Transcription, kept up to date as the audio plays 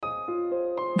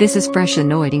This is Fresh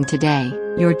Anointing Today,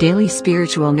 your daily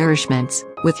spiritual nourishments,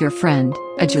 with your friend,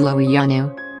 Ajulo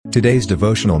Iyanu. Today's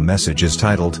devotional message is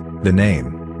titled, The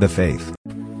Name, the Faith.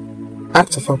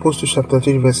 Acts of Apostles chapter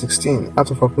 3 verse 16.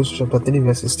 Acts of Apostles chapter 3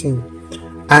 verse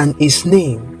 16. And his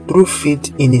name, through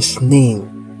faith in his name,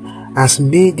 has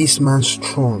made this man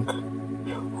strong,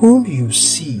 whom you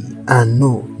see and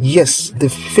know. Yes, the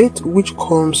faith which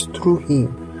comes through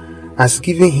him has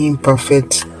given him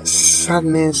perfect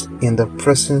sadness in the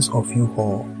presence of you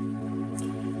all.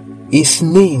 His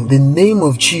name, the name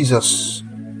of Jesus.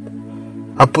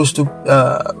 Apostle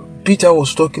Peter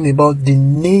was talking about the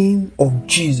name of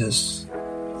Jesus,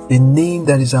 the name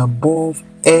that is above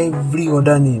every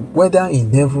other name, whether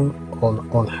in heaven or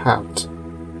on earth.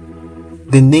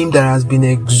 The name that has been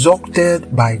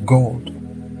exalted by God.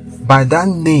 By that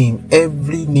name,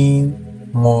 every knee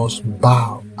must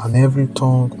bow and every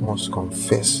tongue must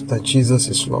confess that Jesus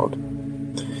is Lord.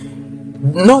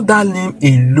 Not that name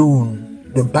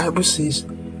alone. The Bible says,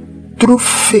 through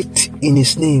faith in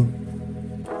his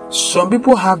name. Some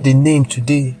people have the name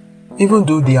today, even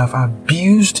though they have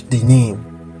abused the name.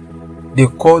 They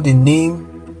call the name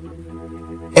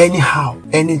anyhow.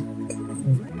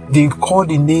 They call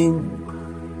the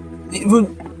name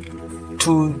even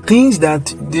to things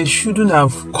that they shouldn't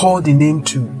have called the name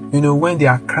to. When they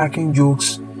are cracking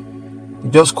jokes, they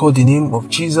just call the name of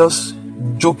Jesus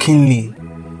jokingly,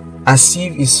 as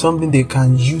if it's something they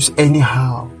can use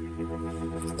anyhow.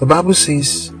 The Bible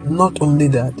says not only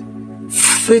that,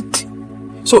 faith.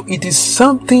 So it is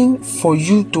something for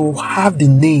you to have the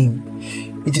name.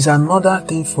 It is another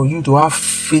thing for you to have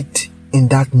faith in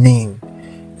that name.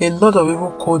 A lot of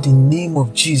people call the name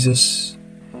of Jesus,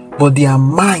 but their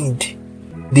mind,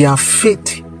 their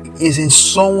faith is in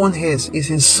someone else,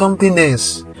 is in something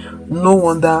else. No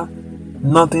wonder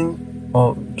nothing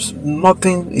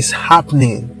is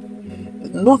happening.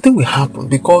 Nothing will happen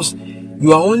because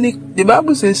you are only, the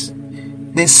Bible says,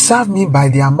 they serve me by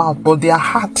their mouth, but their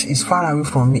heart is far away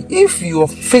from me. If your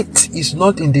faith is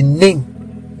not in the name,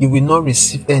 you will not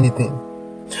receive anything.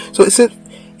 So it said,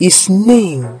 his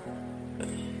name,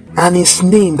 and his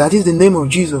name, that is the name of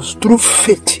Jesus, through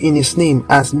faith in his name,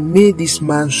 has made this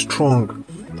man strong.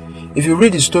 If you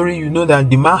read the story, you know that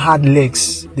the man had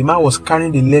legs. The man was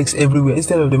carrying the legs everywhere.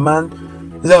 Instead of the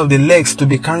legs to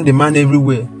be carrying the man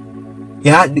everywhere,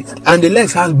 and the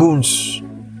legs has bones,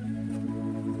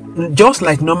 just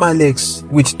like normal legs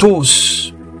with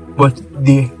toes, but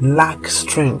they lack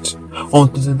strength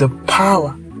until the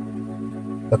power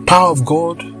of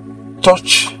God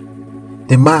touch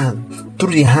the man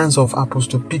through the hands of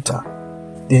Apostle Peter.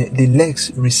 The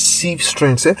legs receive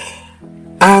strength,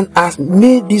 and has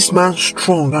made this man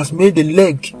strong, has made the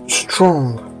leg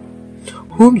strong,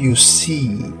 whom you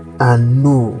see and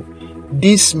know.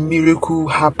 This miracle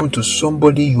happened to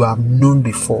somebody you have known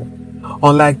before.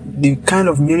 Unlike the kind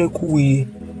of miracle we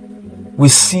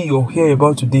see or hear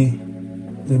about today,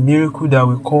 the miracle that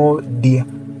we call the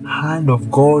hand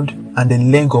of God and the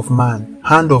leg of man.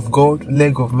 Hand of God,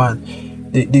 leg of man.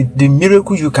 The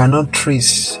miracle you cannot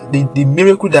trace. The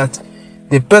miracle that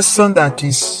the person that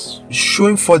is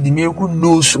showing for the miracle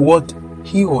knows what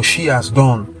he or she has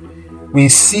done. We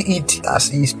see it as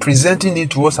he is presenting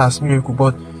it to us as miracle,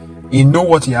 but he knows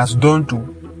what he has done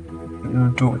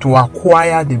to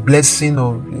acquire the blessing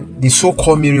of the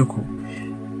so-called miracle.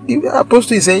 The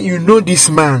apostle is saying, you know this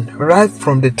man right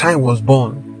from the time he was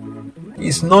born.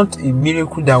 It's not a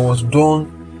miracle that was done,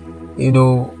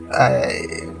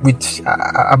 with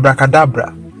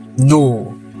abracadabra.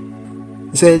 No.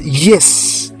 He said,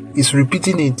 yes, he's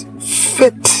repeating it.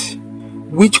 Faith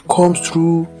which comes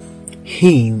through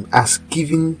him has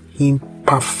given him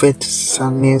perfect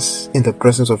sadness in the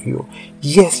presence of you.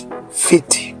 Yes,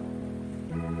 faith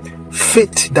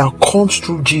that comes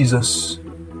through Jesus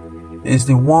is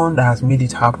the one that has made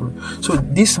it happen. So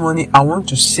this morning I want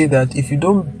to say that if you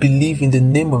don't believe in the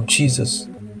name of Jesus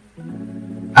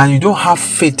and you don't have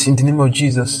faith in the name of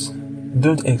Jesus,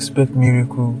 don't expect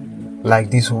miracle like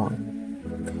this one.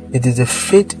 It is the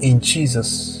faith in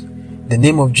Jesus, the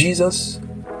name of Jesus,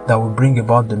 that will bring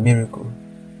about the miracle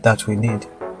that we need.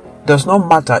 It does not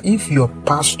matter if your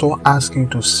pastor asks you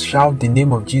to shout the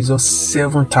name of Jesus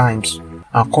 7 times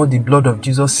and call the blood of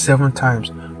Jesus 7 times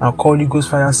and call Holy Ghost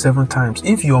fire 7 times.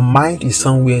 If your mind is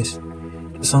somewhere,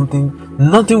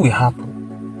 nothing will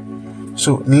happen.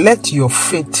 So let your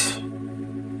faith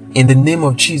in the name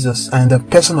of Jesus and the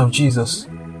person of Jesus,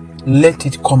 let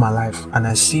it come alive. And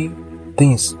I see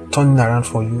things turning around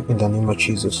for you in the name of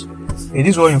Jesus. It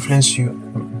is what influence you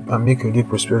and make your day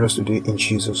prosperous today in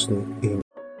Jesus' name. Amen.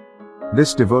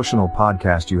 This devotional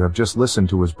podcast you have just listened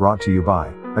to was brought to you by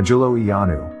Ajulo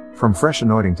Iyanu. from Fresh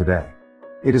Anointing Today.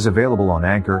 It is available on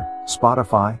Anchor,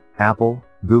 Spotify, Apple,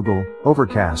 Google,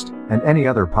 Overcast, and any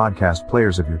other podcast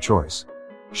players of your choice.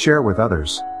 Share with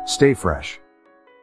others. Stay fresh.